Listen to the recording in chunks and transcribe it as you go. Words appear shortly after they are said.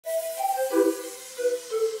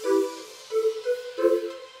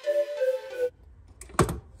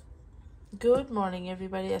Good morning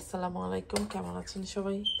everybody, আসসালামু আলাইকুম। কেমন আছেন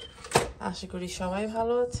সবাই? আশা করি সবাই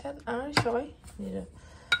ভালো আছেন আর সবাই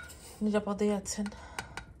নিরাপদে আছেন।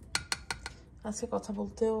 আজকে কথা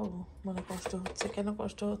বলতেও মানে কষ্ট হচ্ছে। কেন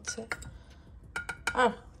কষ্ট হচ্ছে?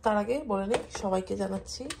 আর তার আগে বলে নিই, সবাইকে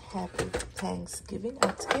জানাচ্ছি হ্যাপি থ্যাঙ্কস গিভিং।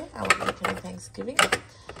 আজকে আমাদের এখানে থ্যাঙ্কস গিভিং।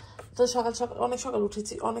 তো সকাল অনেক সকাল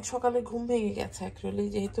উঠেছি, অনেক সকালে ঘুম ভেঙে গেছে অ্যাকচুয়ালি,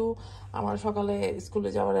 যেহেতু আমার সকালে স্কুলে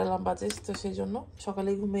যাওয়ার অ্যালার্ম বাজে, তো সেই জন্য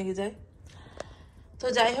সকালেই ঘুম ভেঙে যায়। তো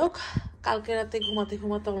যাই হোক, কালকে রাতে ঘুমাতে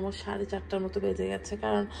ঘুমাতে অলমোস্ট 4:30টার মতো বেজে গেছে,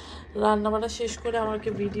 কারণ রান্নাবান্না শেষ করে আমাকে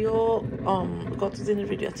ভিডিও গতদিনের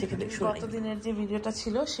ভিডিও আছে এখানে, গতদিনের যে ভিডিওটা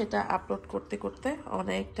ছিল সেটা আপলোড করতে করতে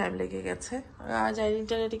অনেক টাইম লেগে গেছে। যাই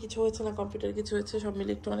ইন্টারনেটে কিছু হয়েছে না কম্পিউটারে কিছু হয়েছে, সব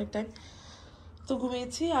মিলে একটু অনেক টাইম। তো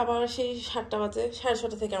ঘুমিয়েছি আবার সেই 7টা বাজে,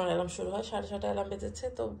 6:30 থেকে আমার অ্যালার্ম শুরু হয়, 6:30 অ্যালার্ম বেজেছে,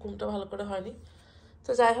 তো ঘুমটা ভালো করে হয়নি।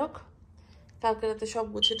 তো যাই হোক, কালকে রাতে সব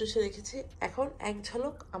গুছিয়ে টুছিয়ে রেখেছি। এখন এক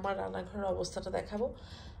ঝলক আমার রান্নাঘরের অবস্থাটা দেখাবো।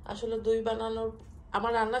 আসলে দই বানানোর,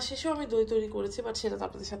 আমার রান্না শেষেও আমি দই তৈরি করেছি, বাট সেটা তো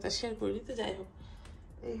আপনাদের সাথে শেয়ার করিনি। তো যাই হোক,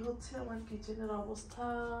 এই হচ্ছে আমার কিচেনের অবস্থা।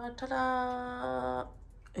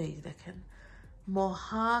 এই দেখেন,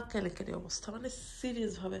 মহা কেলেকেরি অবস্থা, মানে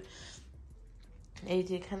সিরিয়াসভাবে। এই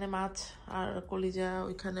যে এখানে মাছ আর কলিজা,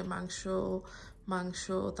 ওইখানে মাংস,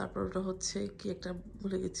 তারপর ওটা হচ্ছে কি একটা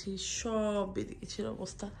ভুলে গেছি, সব বেরিয়ে ছিল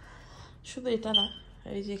অবস্থা। শুধু এটা না,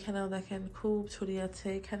 এই যে এখানেও দেখেন খুব ছড়িয়ে আছে,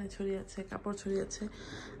 এখানে ছড়িয়ে আছে, কাপড় ছড়িয়ে আছে।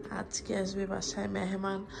 আজকে আসবে বাসায়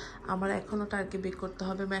মেহমান, আমার এখনও টার্কি বেক করতে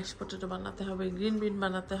হবে, ম্যাশ পটেটো বানাতে হবে, গ্রিন বিন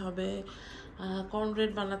বানাতে হবে,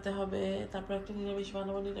 কর্নব্রেড বানাতে হবে, তারপর একটা নিরামিষ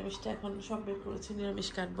বানাবো। নিরামিষটা এখন সব বের করেছি, নিরামিষ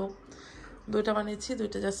কাটবো। দুইটা বানিয়েছি,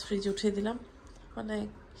 দুইটা জাস্ট ফ্রিজে উঠিয়ে দিলাম। মানে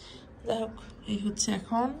যাই হোক, এই হচ্ছে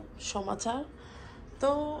এখন সমাচার। তো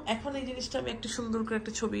এখন এই জিনিসটা আমি একটু সুন্দর করে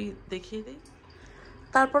একটা ছবি দেখিয়ে দিই,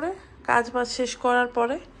 তারপরে কাজ বাজ শেষ করার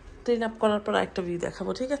পরে ক্লিন আপ করার পর একটা ভিউ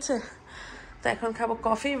দেখাবো, ঠিক আছে? তো এখন খাবো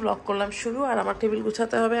কফি, ব্লগ করলাম শুরু। আর আমার টেবিল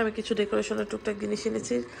গুছাতে হবে, আমি কিছু ডেকোরেশনের টুকটাক জিনিস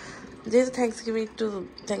এনেছি, যেহেতু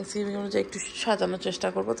থ্যাঙ্কসগিভিং অনুযায়ী একটু সাজানোর চেষ্টা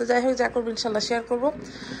করবো। তো যাই হোক, যা করবো ইনশাল্লাহ শেয়ার করবো।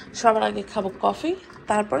 সবার আগে খাবো কফি,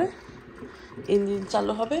 তারপরে ইঞ্জিন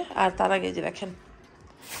চালু হবে। আর তার আগে যে দেখেন,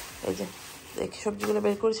 এই যে দেখি সবজিগুলো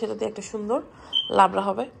বের করি, সেটা দিয়ে একটা সুন্দর লাবড়া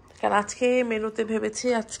হবে। কারণ আজকে মেনুতে ভেবেছি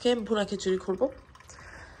আজকে ভুনা খিচুড়ি করবো।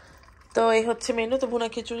 তো এই হচ্ছে মেনু। তো ভুনা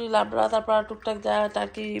খিচুড়ি, লাবড়া, তারপর টুকটাক যা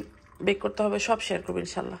টার্কি বেক করতে হবে সব শেয়ার করবো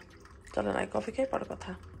ইনশাল্লাহ। চলেন আগে কফি খাই, পরে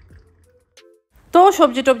কথা। তো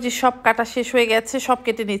সবজি টবজি সব কাটা শেষ হয়ে গেছে, সব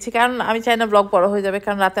কেটে নিয়েছি, কারণ আমি চাই না ব্লগ বড় হয়ে যাবে,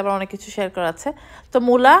 কারণ রাতে আবার অনেক কিছু শেয়ার করা আছে। তো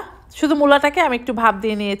শুধু মূলাটাকে আমি একটু ভাপ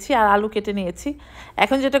দিয়ে নিয়েছি, আর আলু কেটে নিয়েছি।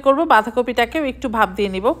 এখন যেটা করব, বাঁধাকপিটাকেও একটু ভাপ দিয়ে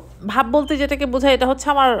নিব। ভাপ বলতে যেটাকে বোঝায়, এটা হচ্ছে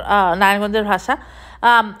আমার নারায়ণগঞ্জের ভাষা।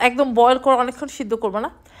 একদম বয়েল করে অনেকক্ষণ সিদ্ধ করবো না,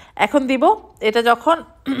 এখন দিব। এটা যখন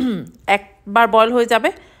একবার বয়েল হয়ে যাবে,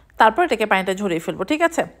 তারপর এটাকে পানিটা ঝরিয়ে ফেলবো, ঠিক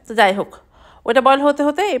আছে? তো যাই হোক, ওইটা বয়েল হতে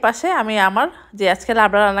হতে এই পাশে আমি আমার যে আজকে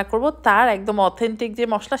লাবড়া রান্না করব তার একদম অথেন্টিক যে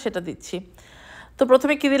মশলা সেটা দিচ্ছি। তো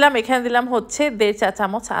প্রথমে কি দিলাম, এখানে দিলাম হচ্ছে 1.5 চা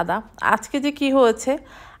চামচ আদা। আজকে যে কি হয়েছে,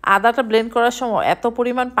 আদাটা ব্লেন্ড করার সময় এত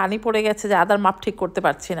পরিমাণ পানি পড়ে গেছে যে আদার মাপ ঠিক করতে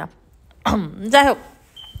পারছি না। যাই হোক,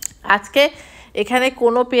 আজকে এখানে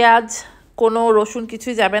কোনো পেঁয়াজ, কোনো রসুন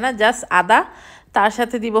কিছুই যাবে না, জাস্ট আদা। তার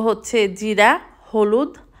সাথে দিব হচ্ছে জিরা,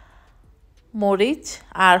 হলুদ, মরিচ,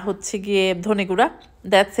 আর হচ্ছে গিয়ে ধনে গুঁড়া,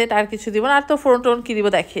 দ্যাটস ইট। আর কিছু দিব না। আর তো ফোড়ন কী দিব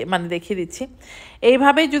দেখিয়ে দিচ্ছি।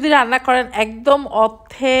 এইভাবেই যদি রান্না করেন, একদম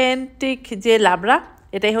অথেন্টিক যে লাবড়া,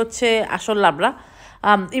 এটাই হচ্ছে আসল লাবড়া।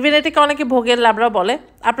 ইভেন এটাকে অনেকে ভোগের লাবড়া বলে।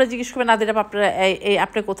 আপনারা জিজ্ঞেস করবেন, নাদিরা আপনারা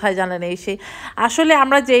আপনি কোথায় জানেন এই সেই। আসলে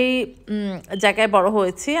আমরা যেই জায়গায় বড়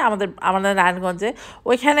হয়েছি, আমাদের নারায়ণগঞ্জে,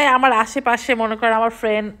 ওইখানে আমার আশেপাশে মনে করেন আমার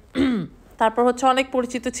ফ্রেন্ড, তারপর হচ্ছে অনেক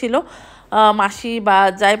পরিচিত ছিল, মাসি বা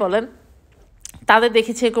যাই বলেন, তাদের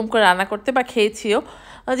দেখেছি এরকম করে রান্না করতে, বা খেয়েছিও।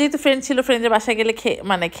 যেহেতু ফ্রেন্ড ছিল, ফ্রেন্ডের বাসায় গেলে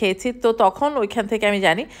খেয়েছি। তো তখন ওইখান থেকে আমি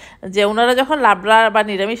জানি যে ওনারা যখন লাবড়া বা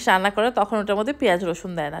নিরামিষ রান্না করে, তখন ওটার মধ্যে পেঁয়াজ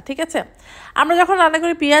রসুন দেয় না, ঠিক আছে? আমরা যখন রান্না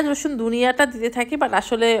করি পেঁয়াজ রসুন দুনিয়াটা দিতে থাকি, বাট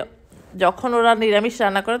আসলে যখন ওরা নিরামিষ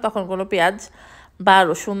রান্না করে তখন কোনো পেঁয়াজ বা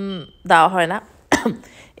রসুন দেওয়া হয় না।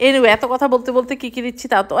 এনিওয়ে, এত কথা বলতে বলতে কী কী দিচ্ছি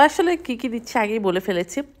তাও তো আসলে কী দিচ্ছি আগেই বলে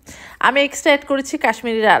ফেলেছি। আমি এক্সট্রা অ্যাড করেছি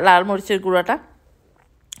কাশ্মীরি লাল মরিচের গুঁড়োটা।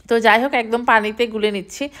 তো যাই হোক, একদম পানিতে গুলে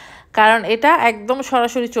নিচ্ছি, কারণ এটা একদম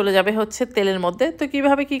সরাসরি চলে যাবে হচ্ছে তেলের মধ্যে। তো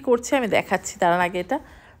কীভাবে কী করছি আমি দেখাচ্ছি, তার আগে এটা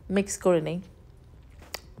মিক্স করে নেই।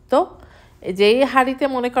 তো যেই হাঁড়িতে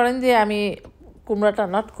মনে করেন যে আমি কুমড়া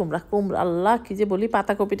আল্লাহ কী যে বলি,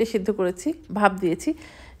 পাতাকপিটা সিদ্ধ করেছি, ভাপ দিয়েছি,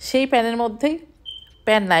 সেই প্যানের মধ্যেই,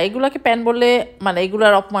 প্যান না, এগুলোকে প্যান বললে মানে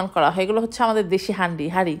এগুলোর অপমান করা হয়, এগুলো হচ্ছে আমাদের দেশি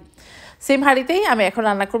হাঁড়ি, সেম হাঁড়িতেই আমি এখন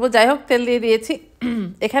রান্না করব। যাই হোক, তেল দিয়ে দিয়েছি।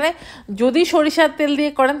 এখানে যদি সরিষার তেল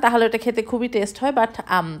দিয়ে করেন তাহলে ওটা খেতে খুবই টেস্ট হয়, বাট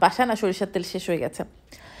বাসায় না, সরিষার তেল শেষ হয়ে গেছে।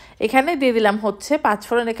 এখানে দিয়ে দিলাম হচ্ছে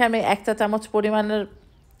পাঁচফোড়ন, এখানে আমি 1 চা চামচ পরিমাণের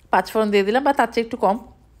পাঁচফোড়ন দিয়ে দিলাম, বা তার চেয়ে একটু কম।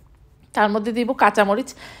 তার মধ্যে দিব কাঁচামরিচ।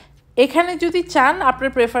 এখানে যদি চান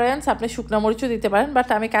আপনার প্রেফারেন্স আপনি শুকনো মরিচও দিতে পারেন, বাট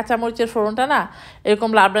আমি কাঁচামরিচের ফোড়নটা না এরকম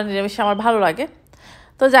লাবড়া নিরামিষে আমার ভালো লাগে।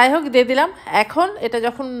 তো যাই হোক দিয়ে দিলাম। এখন এটা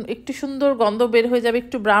যখন একটু সুন্দর গন্ধ বের হয়ে যাবে,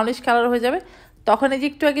 একটু ব্রাউনিশ কালার হয়ে যাবে, তখন এই যে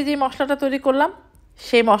একটু আগে যে মশলাটা তৈরি করলাম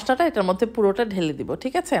সেই মশলাটা এটার মধ্যে পুরোটা ঢেলে দিব,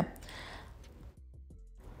 ঠিক আছে?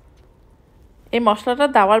 এই মশলাটা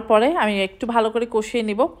দেওয়ার পরে আমি একটু ভালো করে কষিয়ে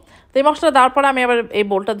নিব। তো এই মশলা দেওয়ার পরে আমি আবার এই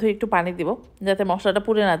বোলটা ধুয়ে একটু পানি দিব যাতে মশলাটা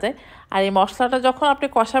পুড়ে না যায়। আর এই মশলাটা যখন আপনি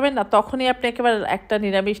কষাবেন না, তখনই আপনি একেবারে একটা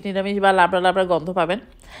নিরামিষ নিরামিষ বা লাবড়া লাবড়া গন্ধ পাবেন।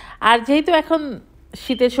 আর যেহেতু এখন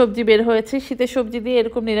শীতের সবজি বের হয়েছে, শীতের সবজি দিয়ে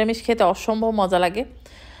এরকম নিরামিষ খেতে অসম্ভব মজা লাগে।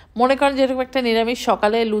 মনে করেন যেরকম একটা নিরামিষ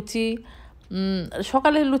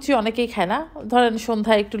সকালে লুচি অনেকেই খায় না, ধরেন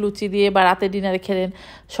সন্ধ্যায় একটু লুচি দিয়ে বা রাতে ডিনারে খেলেন,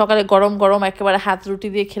 সকালে গরম গরম একেবারে হাত রুটি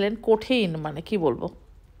দিয়ে খেলেন, কঠিন মানে কি বলবো।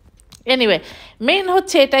 এনিওয়ে, মেন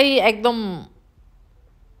হচ্ছে এটাই একদম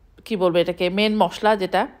কি বলবো এটাকে, মেন মশলা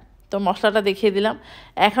যেটা। তো মশলাটা দেখিয়ে দিলাম।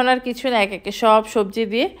 এখন আর কিছু না, এক একে সব সবজি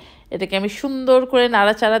দিয়ে এটাকে আমি সুন্দর করে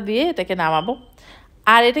নাড়াচাড়া দিয়ে এটাকে নামাবো।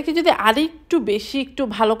 আর এটাকে যদি আরেকটু বেশি একটু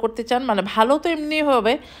ভালো করতে চান, মানে ভালো তো এমনি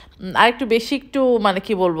হবে, আর একটু বেশি একটু মানে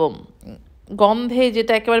কি বলবো, গন্ধে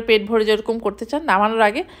যেটা একেবারে পেট ভরে যেরকম করতে চান, নামানোর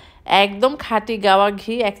আগে একদম খাঁটি গাওয়া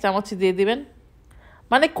ঘি 1 চামচ দিয়ে দিবেন।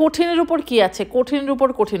 মানে কঠিনের উপর কি আছে, কঠিনের উপর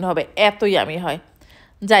কঠিন হবে, এতই আমি হয়।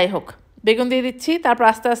 যাই হোক, বেগুন দিয়ে দিচ্ছি। তারপর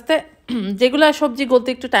আস্তে আস্তে যেগুলো সবজি গলতে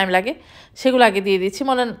একটু টাইম লাগে সেগুলো আগে দিয়ে দিচ্ছি।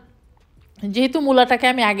 মনে যেহেতু মূলাটাকে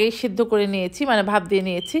আমি আগেই সিদ্ধ করে নিয়েছি, মানে ভাপ দিয়ে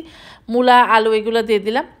নিয়েছি, মূলা আলু এগুলো দিয়ে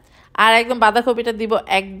দিলাম। আর একদম বাঁধাকপিটা দিব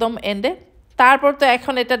একদম এন্ডে। তারপর তো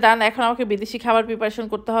এখন এটা ডান, এখন আমাকে বিদেশি খাবার প্রিপারেশন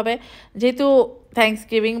করতে হবে। যেহেতু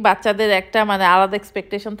থ্যাঙ্কসগিভিং, বাচ্চাদের একটা মানে আলাদা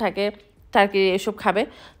এক্সপেকটেশন থাকে টার্কি এসব খাবে,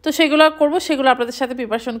 তো সেগুলো করব, সেগুলো আপনাদের সাথে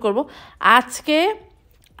প্রিপারেশন করব। আজকে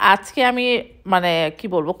আজকে আমি মানে কি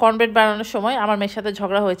বলবো, কর্নব্রেড বানানোর সময় আমার মেয়ের সাথে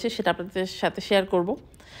ঝগড়া হয়েছে, সেটা আপনাদের সাথে শেয়ার করব।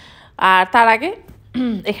 আর তার আগে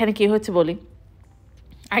এখানে কি হয়েছে বলি।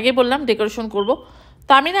 আগে বললাম ডেকোরেশন করব,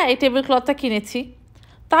 তো আমি না এই টেবিল ক্লথটা কিনেছি।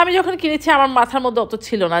 তা আমি যখন কিনেছি আমার মাথার মধ্যে অত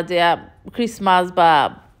ছিল না যে ক্রিসমাস বা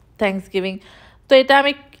থ্যাঙ্কসগিভিং। তো এটা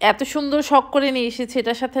আমি এত সুন্দর শখ করে নিয়ে এসেছি,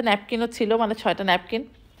 এটার সাথে ন্যাপকিনও ছিল, মানে 6টা ন্যাপকিন।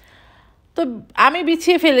 তো আমি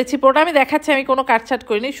বিছিয়ে ফেলেছি পুরোটা, আমি দেখাচ্ছি আমি কোনো কাটছাট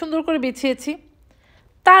করিনি, সুন্দর করে বিছিয়েছি।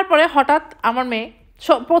 তারপরে হঠাৎ আমার মেয়ে,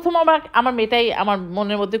 প্রথম আমার মেয়েটাই আমার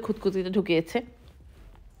মনের মধ্যে খুঁতখুতিতে ঢুকিয়েছে,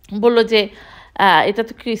 বলল যে এটা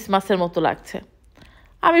তো ক্রিসমাসের মতো লাগছে।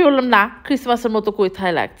 আমি বললাম না, ক্রিসমাসের মতো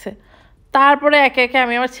কোথায় লাগছে। তারপরে একে একে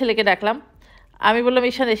আমি আমার ছেলেকে ডাকলাম, আমি বললাম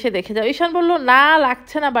ঈশান এসে দেখে যাও। ঈশান বললো না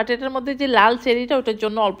লাগছে না, বাট এটার মধ্যে যে লাল চেরিটা ওটার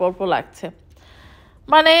জন্য অল্প অল্প লাগছে।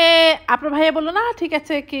 মানে আপনার ভাইয়া বললো না ঠিক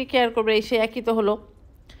আছে, কি কেয়ার করবে, এসে একই তো হলো।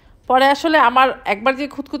 পরে আসলে আমার একবার যে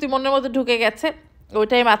খুঁতখুতি মনের মধ্যে ঢুকে গেছে,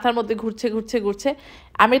 ওইটাই মাথার মধ্যে ঘুরছে ঘুরছে ঘুরছে।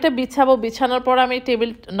 আমি এটা বিছাবো, বিছানোর পর আমি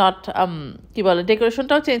টেবিল নট কি বলে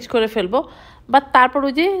ডেকোরেশনটাও চেঞ্জ করে ফেলবো। বাট তারপর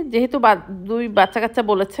ওই যেহেতু 2 বাচ্চা কাচ্চা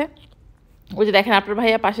বলেছে, ওই যে দেখেন আপনার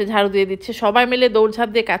ভাইয়া পাশে ঝাড়ু দিয়ে দিচ্ছে, সবাই মিলে দৌড়ঝাঁপ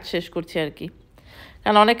দিয়ে কাজ শেষ করছি আর কি,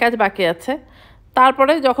 কারণ অনেক কাজ বাকি আছে।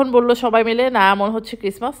 তারপরে যখন বললো সবাই মিলে না মনে হচ্ছে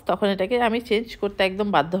ক্রিসমাস, তখন এটাকে আমি চেঞ্জ করতে একদম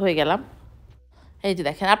বাধ্য হয়ে গেলাম। এই যে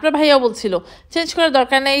দেখেন আপনার ভাইয়াও বলছিল চেঞ্জ করার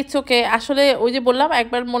দরকার নেই, চোখে আসলে ওই যে বললাম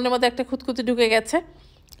একবার মনের মধ্যে একটা খুঁতখুতি ঢুকে গেছে,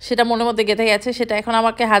 সেটা মনের মধ্যে গেঁথে গেছে, সেটা এখন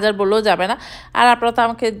আমাকে হাজার বললেও যাবে না। আর আপনারা তো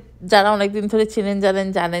আমাকে যারা অনেক দিন ধরে চিনেন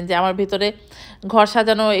জানেন যে আমার ভিতরে ঘর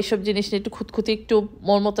সাজানো এইসব জিনিস নিয়ে একটু খুঁতখুতি, একটু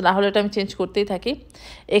মোর মতো না হলে এটা আমি চেঞ্জ করতেই থাকি।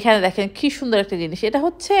 এখানে দেখেন কি সুন্দর একটা জিনিস, এটা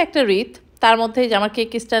হচ্ছে একটা রিত, তার মধ্যে যে আমার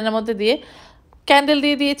কেক স্ট্যান্ডের মধ্যে দিয়ে ক্যান্ডেল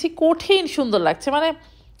দিয়ে দিয়েছি, কঠিন সুন্দর লাগছে। মানে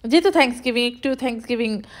যেহেতু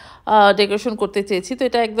থ্যাঙ্কসগিভিং ডেকোরেশন করতে চেয়েছি, তো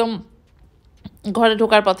এটা একদম ঘরে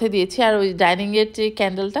ঢোকার পথে দিয়েছি। আর ওই ডাইনিংয়ের যে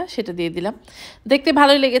ক্যান্ডেলটা সেটা দিয়ে দিলাম, দেখতে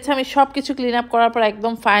ভালোই লেগেছে। আমি সব কিছু ক্লিন আপ করার পর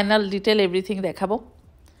একদম ফাইনাল ডিটেল এভরিথিং দেখাবো।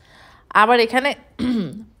 আবার এখানে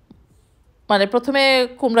মানে প্রথমে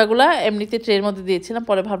কুমড়াগুলা এমনিতে ট্রের মধ্যে দিয়েছিলাম,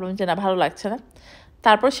 পরে ভাবলাম যে না ভালো লাগছে না,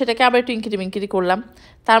 তারপর সেটাকে আবার একটু ইঙ্কিরি মিঙ্কিরি করলাম।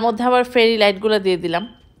 তার মধ্যে আবার ফেরি লাইটগুলো দিয়ে দিলাম,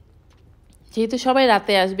 যেহেতু সবাই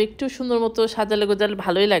রাতে আসবে একটু সুন্দর মতো সাজালে গোজালে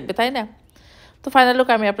ভালোই লাগবে, তাই না? তো ফাইনাল লুক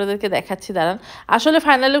আমি আপনাদেরকে দেখাচ্ছি, দাঁড়ান। আসলে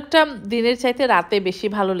ফাইনাল লুকটা দিনের চাইতে রাতে বেশি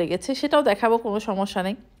ভালো লেগেছে, সেটাও দেখাবো, কোনো সমস্যা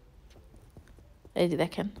নেই। এই যে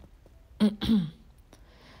দেখেন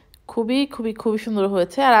খুবই খুবই খুবই সুন্দর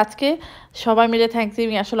হয়েছে। আর আজকে সবাই মিলে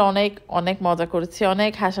থ্যাঙ্কসগিভিং আসলে অনেক অনেক মজা করেছি,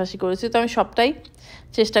 অনেক হাসাহাসি করেছি। তো আমি সবটাই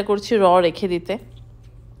চেষ্টা করছি রেখে দিতে।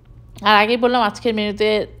 আর আগেই বললাম আজকের মেনুতে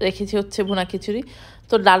রেখেছি হচ্ছে ভুনা খিচুড়ি,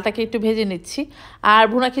 তো ডালটাকে একটু ভেজে নিচ্ছি। আর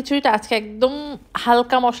ভুনা খিচুড়িটা আজকে একদম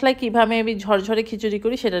হালকা মশলায় কীভাবে আমি ঝরঝরে খিচুড়ি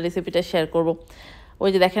করি সেটা রেসিপিটা শেয়ার করব। ওই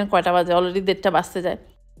যে দেখেন কয়টা বাজে, অলরেডি 1:30 বাজতে যায়।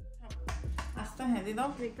 আস্তে হ্যাঁ দি দাও,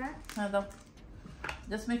 হ্যাঁ দাও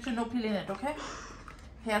Just make sure no peel in it, okay?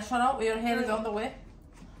 Hair shut out. Your hair is on the way.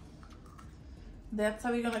 That's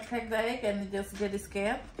how we're gonna crack the egg and just get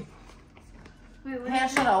scared. Wait, Hair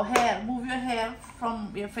shut out. Hair. Move your hair from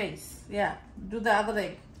your face. Yeah. Do the other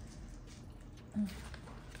egg.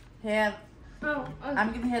 Hair. Oh, okay. I'm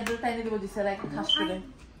giving hair to tiny little bit like a cash today.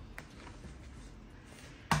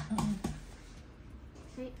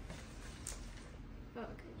 See?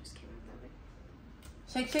 Oh, okay. Just came out that way.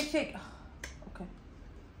 Shake, shake, shake. Okay.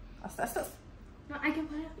 Asta. No, I can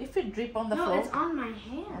put it. If it drip on the No, floor. it's on my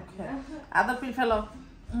hair. Okay. Other peel fellow.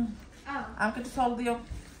 Oh. I'm going to solve you.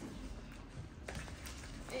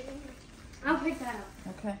 I'll pick that up.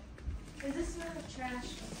 Okay. Is this not a trash?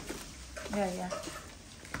 Yeah.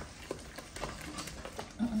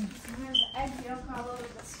 Sometimes the egg yolk all over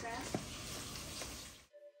the scratch.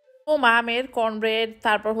 ও মামের cornbread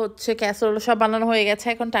তারপর হচ্ছে casserole সব বানানো হয়ে গেছে।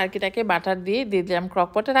 এখন টার্কিটাকে butter দিয়ে দিলাম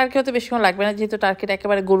ক্রকপটে। টার্কি হতে বেশিক্ষণ লাগবে না, যেহেতু টার্কিটা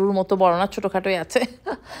একেবারে গরুর মতো বড় না, ছোটোখাটোই আছে।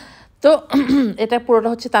 তো এটা পুরোটা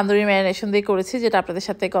হচ্ছে তান্দুরি ম্যারিনেশন দিয়ে করেছি, যেটা আপনাদের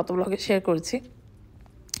সাথে গত ব্লগে শেয়ার করেছি।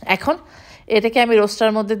 এখন এটাকে আমি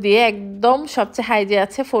রোস্টার মধ্যে দিয়ে একদম সবচেয়ে হাই যে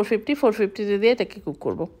আছে 450 দিয়ে এটাকে কুক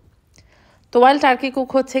করব। তো ওয়াইল টার্কি কুক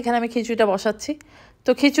হচ্ছে, এখানে আমি খিচুড়িটা বসাচ্ছি। তো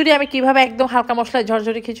খিচুড়ি আমি কিভাবে একদম হালকা মশলায়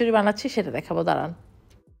ঝরঝরি খিচুড়ি বানাচ্ছি সেটা দেখাবো, দাঁড়ান।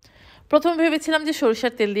 প্রথমে ভেবেছিলাম যে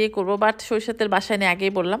সরিষার তেল দিয়ে করবো, বাট সরিষার তেল বাসায় নিয়ে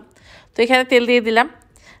আগেই বললাম। তো এখানে তেল দিয়ে দিলাম।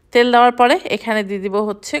 তেল দেওয়ার পরে এখানে দিয়ে দিব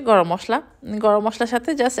হচ্ছে গরম মশলা। গরম মশলার সাথে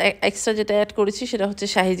জাস্ট এক্সট্রা যেটা অ্যাড করেছি সেটা হচ্ছে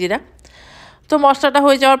শাহি জিরা। তো মশলাটা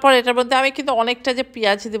হয়ে যাওয়ার পর এটার মধ্যে আমি কিন্তু অনেকটা যে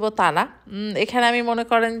পেঁয়াজ দেবো তা না। এখানে আমি মনে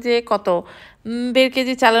করেন যে কত 1.5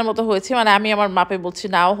 কেজি চালের মতো হয়েছে, মানে আমি আমার মাপে বলছি,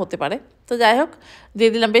 নাও হতে পারে। তো যাই হোক,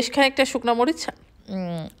 দিয়ে দিলাম বেশ খানিকটা শুকনো মরিচ।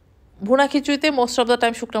 ভুনা খিচুড়িতে মোস্ট অফ দ্য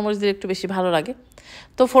টাইম শুকনো মরিচ দিলে একটু বেশি ভালো লাগে।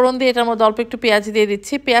 তো ফোড়ন দিয়ে এটার মধ্যে অল্প একটু পেঁয়াজ দিয়ে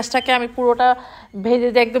দিচ্ছি। পেঁয়াজটাকে আমি পুরোটা ভেজে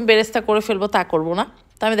যে একদম বেরেস্তা করে ফেলবো তা করবো না,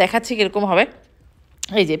 তো আমি দেখাচ্ছি কীরকম হবে।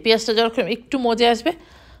 এই যে পেঁয়াজটা যখন একটু মজে আসবে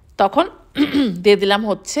তখন দিয়ে দিলাম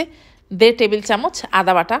হচ্ছে 1.5 টেবিল চামচ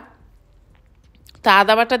আদা বাটা। তা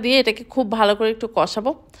আদা বাটা দিয়ে এটাকে খুব ভালো করে একটু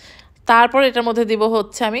কষাবো। তারপর এটার মধ্যে দিব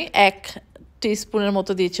হচ্ছে আমি 1 টিস্পুনের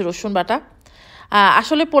মতো দিয়েছি রসুন বাটা।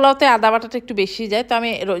 আসলে পোলাওতে আদা বাটাটা একটু বেশি যায়, তো আমি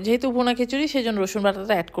যেহেতু ভুনা খিচুড়ি সেই জন্য রসুন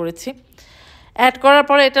বাটাটা অ্যাড করেছি। অ্যাড করার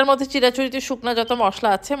পরে এটার মধ্যে চিরাচুরিতে শুকনো যত মশলা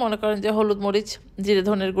আছে, মনে করেন যে হলুদ মরিচ জিরে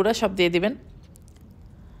ধনের গুঁড়া সব দিয়ে দিবেন।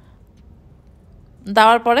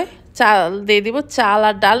 দেওয়ার পরে চাল দিয়ে দিব, চাল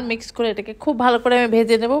আর ডাল মিক্স করে এটাকে খুব ভালো করে আমি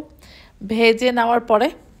ভেজে নেব। ভেজে নেওয়ার পরে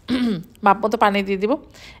মাপ মতো পানি দিয়ে দিব।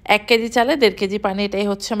 1 কেজি চালে 1.5 কেজি পানি, এটাই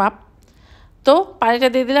হচ্ছে মাপ। তো পানিটা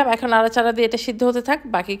দিয়ে দিলাম। এখন নাড়াচাড়া দিয়ে এটা সিদ্ধ হতে থাক,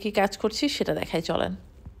 বাকি কি কাজ করছি সেটা দেখাই চলেন।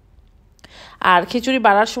 আর খিচুড়ি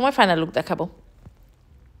বাড়ার সময় ফাইনাল লুক দেখাবো।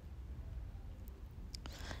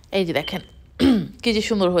 এই যে দেখেন কি যে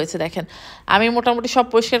সুন্দর হয়েছে দেখেন। আমি মোটামুটি সব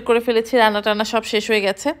পরিষ্কার করে ফেলেছি, রান্না টান্না সব শেষ হয়ে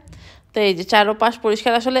গেছে। তো এই যে চারোপাশ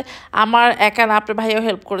পরিষ্কার। আসলে আমার একা না, আপনার ভাইও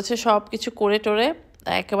হেল্প করেছে সব কিছু করে টোরে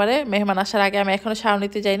একেবারে। মেহমান আসার আগে আমি এখনও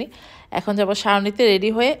শাওনিতে যাইনি, এখন যাবো শাওনিতে। রেডি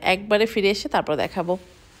হয়ে একবারে ফিরে এসে তারপর দেখাবো,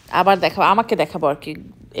 আবার দেখাবো, আমাকে দেখাবো আর কি।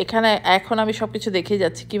 এখানে এখন আমি সব কিছু দেখেই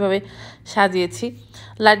যাচ্ছি কীভাবে সাজিয়েছি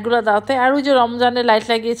লাইটগুলো দাওতে। আর ওই যে রমজানের লাইট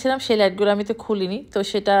লাগিয়েছিলাম সেই লাইটগুলো আমি তো খুলিনি, তো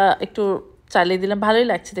সেটা একটু চালিয়ে দিলাম, ভালোই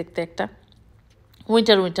লাগছে দেখতে একটা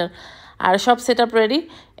উইন্টার। আর সব সেট আপ রেডি।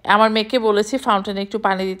 আমার মেয়েকে বলেছি ফাউন্টেনে একটু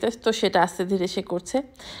পানি দিতে, তো সেটা আস্তে ধীরে সে করছে।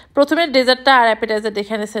 প্রথমে ডেজার্টটা আর অ্যাপিটাইজার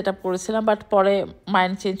এখানে সেট আপ করেছিলাম, বাট পরে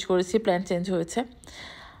মাইন্ড চেঞ্জ করেছি, প্ল্যান চেঞ্জ হয়েছে।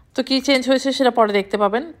 তো কী চেঞ্জ হয়েছে সেটা পরে দেখতে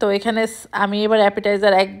পাবেন। তো এখানে আমি এবার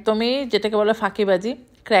অ্যাপিটাইজার একদমই যেটাকে বলে ফাঁকিবাজি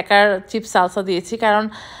ক্র্যাকার চিপস সালসা দিয়েছি, কারণ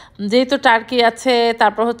যেহেতু টার্কি আছে,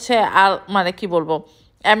 তারপর হচ্ছে মানে কি বলবো,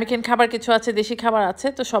 আমেরিকান খাবার কিছু আছে, দেশি খাবার আছে,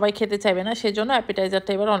 তো সবাই খেতে চাইবে না, সেই জন্য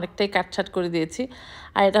অ্যাপিটাইজারটা এবার অনেকটাই কাটছাট করে দিয়েছি।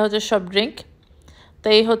 আর এটা হচ্ছে সব ড্রিঙ্ক। তো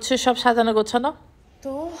এই হচ্ছে সব সাজানো গোছানো।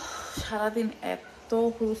 তো সারাদিন এত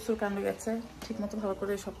হুলস্থুল কাণ্ড গেছে, ঠিকমতো ভালো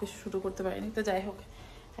করে সব কিছু শুরু করতে পারিনি। তো যাই হোক,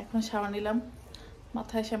 এখন শাওয়ার নিলাম,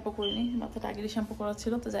 মাথায় শ্যাম্পু করিনি, মাথাটা আগেরই শ্যাম্পু করা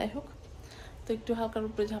ছিল। তো যাই হোক, তো একটু হালকার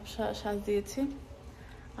উপরে ঝাপসা সাজ দিয়েছি।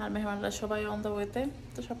 আর মেহমানরা সবাই অন দ্য ওয়েতে।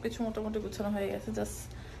 তো সব কিছু মোটামুটি গুছানো হয়ে গেছে, জাস্ট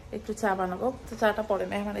একটু চা বানাবো। তো চাটা পরে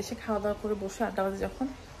মেহমান এসে খাওয়া দাওয়া করে বসে আড্ডা বাজে যখন,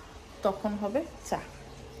 তখন হবে চা।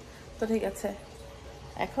 তো ঠিক আছে,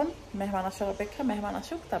 এখন মেহমান আসার অপেক্ষা, মেহমান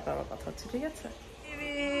আসুক তারপর আবার কথা হচ্ছে, ঠিক আছে?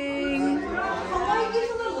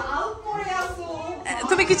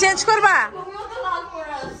 তুমি কি চেঞ্জ করবা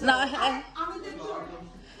না?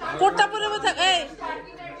 কোটটা পরে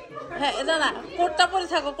হ্যাঁ না কোটটা পরে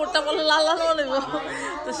থাকো, কোটটা পরে লাল লাল নেবো।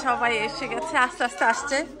 তো সবাই এসে গেছে, আস্তে আস্তে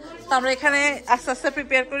আসছে। তো আমরা এখানে আস্তে আস্তে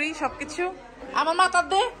প্রিপেয়ার করি সবকিছু। আমার মাথার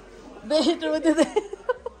দে দে।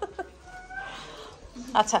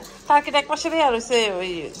 আচ্ছা, টার্কিটা এক পাশে দিয়ে আর হচ্ছে ওই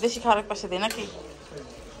দেশি খাওয়ার এক পাশে দিয়ে নাকি,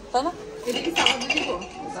 তাই না?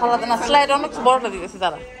 সালাদ না স্লাইড অনেক বড়টা দিয়েছে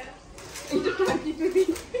দাঁড়া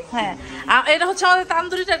হ্যাঁ এটা হচ্ছে আমাদের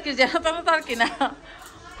তান্দুরি টার্কি যেটা টার্কি না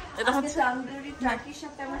এটা হচ্ছে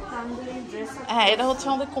হ্যাঁ এটা হচ্ছে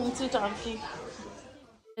আমাদের কমচি টার্কি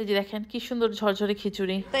এই যে দেখেন কি সুন্দর ঝরঝরে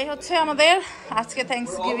খিচুড়ি তাই হচ্ছে আমাদের আজকে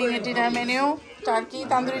থ্যাঙ্কসগিভিং এর dinner menu turkey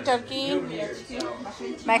tandoori turkey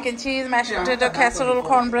Mac and cheese mash potato casserole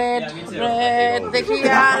corn bread দেখি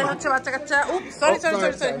আর হচ্ছে বাচ্চা কাচ্চা সরি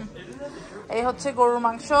এই হচ্ছে গরুর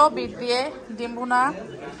মাংস বিট দিয়ে ডিম ভুনা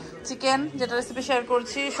চিকেন যেটা রেসিপি শেয়ার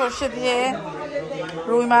করছি সর্ষে দিয়ে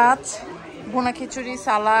রুই মাছ ভুনা খিচুড়ি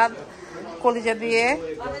সালাদ কলিজা দিয়ে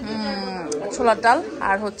ছোলার ডাল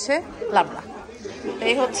আর হচ্ছে লাবড়া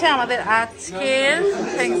এই হচ্ছে আমাদের আজকের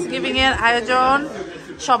থ্যাঙ্কসগিভিং এর আয়োজন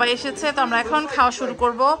সবাই এসেছে তো আমরা এখন খাওয়া শুরু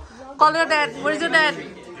করব call your dad where is your dad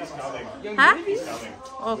হ্যাঁ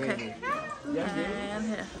ওকে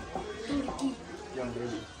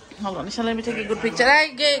Hold on, let me take a good picture. Hey,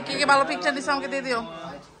 কে ভালো পিকচার দিছ আমাকে দিয়ে দিও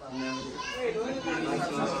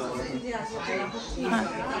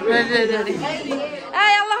রেডি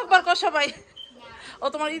এই আল্লাহু আকবার কর সবাই ও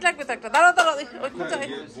তোমার ই লাগবে তো একটা দাঁড়াও ওই কোথায়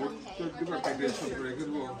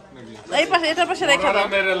এই পাশে এটার পাশে রেখে দাও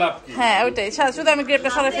হ্যাঁ ওইটাই শুধু আমি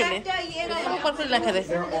গ্রেপটা সরে ফেলি উপর ফেলে রেখে দে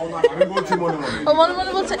ও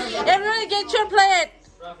মনে বলছে এভরিবডি গেট ইওর প্লেট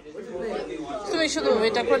তুমি শুধু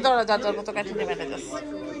এটা করে দাও যার মতো কাটি নেবে না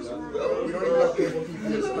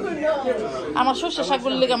আমার সর্ষে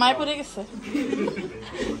শাকগুলো লেগে মায়ে পড়ে গেছে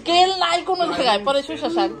কেল নাই কোনো জায়গায় পরে সর্ষে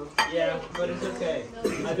শাক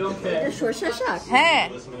হ্যাঁ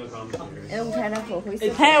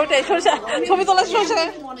হ্যাঁ ওটাই সর্ষে ছবি তোলার সর্ষে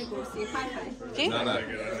কি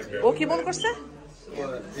ও কি মনে করছে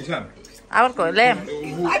আবার কয় ল্যাম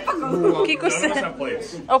কি করছে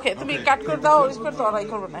ওকে তুমি কাট করে দাও ওই করে তো আর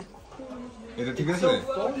করবো না এটা ঠিক আছে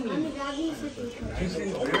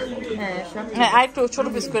হ্যাঁ আর একটু ছোট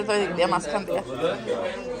পিস করে দিই দিয়ে মাঝখান দিয়ে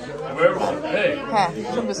হ্যাঁ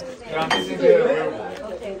ছোট পিস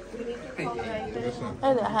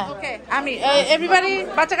হ্যাঁ ওকে আমি এভরিবডি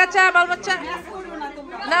বাচ্চা কাচ্চা বাল বাচ্চা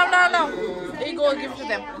No. You go give it to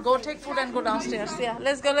them. Go take food and go downstairs. Yeah,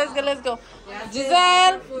 let's go.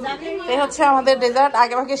 Giselle, এই হচ্ছে আমাদের ডেজার্ট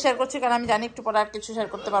আগে ভাগে শেয়ার করছি কারণ আমি জানি একটু পরে আর কিছু শেয়ার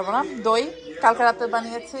করতে পারবো না দই কালকে রাতে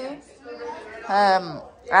বানিয়েছি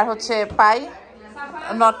আর হচ্ছে পাই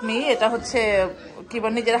নট মি এটা হচ্ছে কি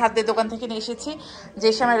বল নিজের হাত দিয়ে দোকান থেকে নিয়ে এসেছি যে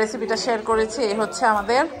সময় রেসিপিটা শেয়ার করেছি এই হচ্ছে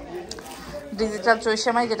আমাদের ডিজিটাল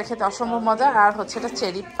চৈশামাই যেটা খেতে অসম্ভব মজা আর হচ্ছে এটা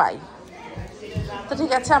চেরি পাই তো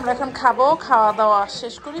ঠিক আছে আমরা এখন খাবো খাওয়া দাওয়া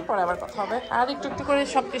শেষ করি পরে আবার কথা হবে আর একটু করে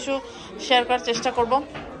সব কিছু শেয়ার করার চেষ্টা করব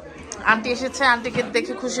আন্টি এসেছে আন্টিকে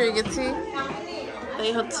দেখে খুশি হয়ে গেছি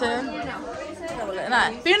এই হচ্ছে না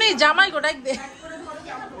পিউনি জামাই গোটাক দে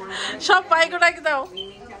সব পাই গোটাক দাও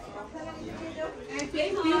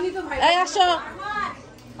এই আসো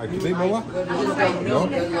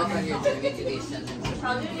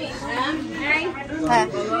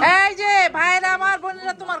এই যে ভাইরা আমার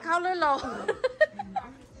বোনেরা তোমার খাও লইলো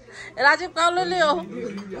রাজীব খাও লইলিও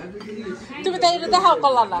তুমি তাই দেখাও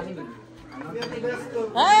করলা না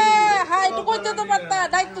হ্যাঁ একটু কইতে তো পারতা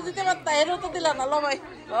দায়িত্ব দিতে পারতা এরও তো দিলা না লো ভাই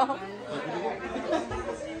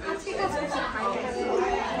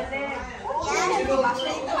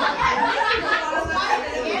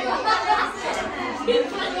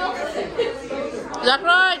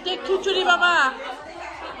জাফরাই টেক খিচুড়ি বাবা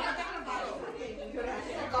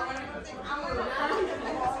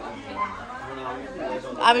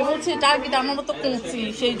আমি বলছি টার্গেট আমার মতো করছি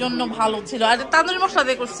সেই জন্য ভালো ছিল আর তান্দুরি মশলা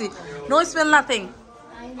দিয়ে করছি নো স্মেল নাথিং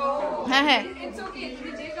হ্যাঁ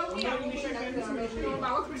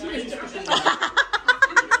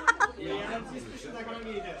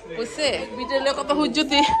বুঝছে বিটেলে কত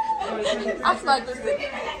হুজ্জতি আপনার করছে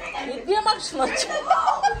দিয়ে মাংস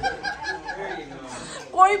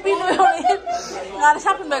কই বিনয় আর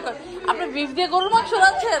সাপুন ভাই আপনি বিফ দিয়ে গরুর মাংস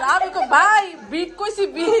রাখছেন আমি ভাই বিট কইছি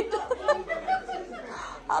বিট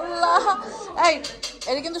আল্লাহ এই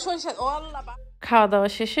এটা কিন্তু সরিষা ও আল্লাহ খাওয়া দাওয়া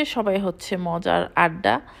শেষে সবাই হচ্ছে মজার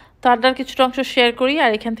আড্ডা তো আড্ডার কিছুটা অংশ শেয়ার করি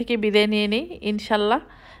আর এখান থেকে বিদায় নিয়ে নিই ইনশাল্লাহ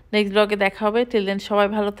নেক্সট ব্লগে দেখা হবে টিল দেন সবাই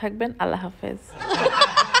ভালো থাকবেন আল্লাহ হাফেজ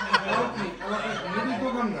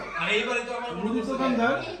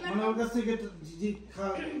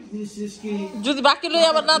যদি বাকি লই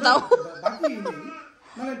আবার না দাও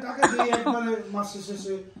মানে টাকা দিয়ে একবারে মাস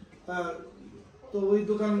শেষে তো ওই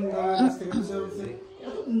দোকান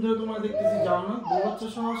তোমরা দেখতেছি যাও না বউ বাচ্চা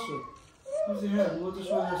সহ আসছো হ্যাঁ বউ বাচ্চা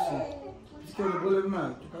সহ আসছি বললেন না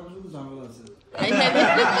একটু কাগজ শুধু ঝামেলা আছে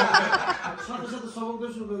সাথে সাথে সবক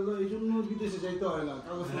দেওয়া শুরু করলো এই জন্য বিদেশে যাইতে হয় না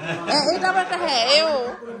কাগজ এটা আবার হ্যাঁ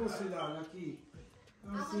নাকি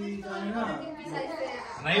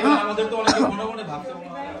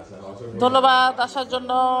ধন্যবাদ আসার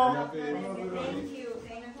জন্য।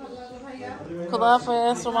 খোদা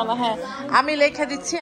হাফেজ রোমানা। হ্যাঁ আমি লিখে দিচ্ছি।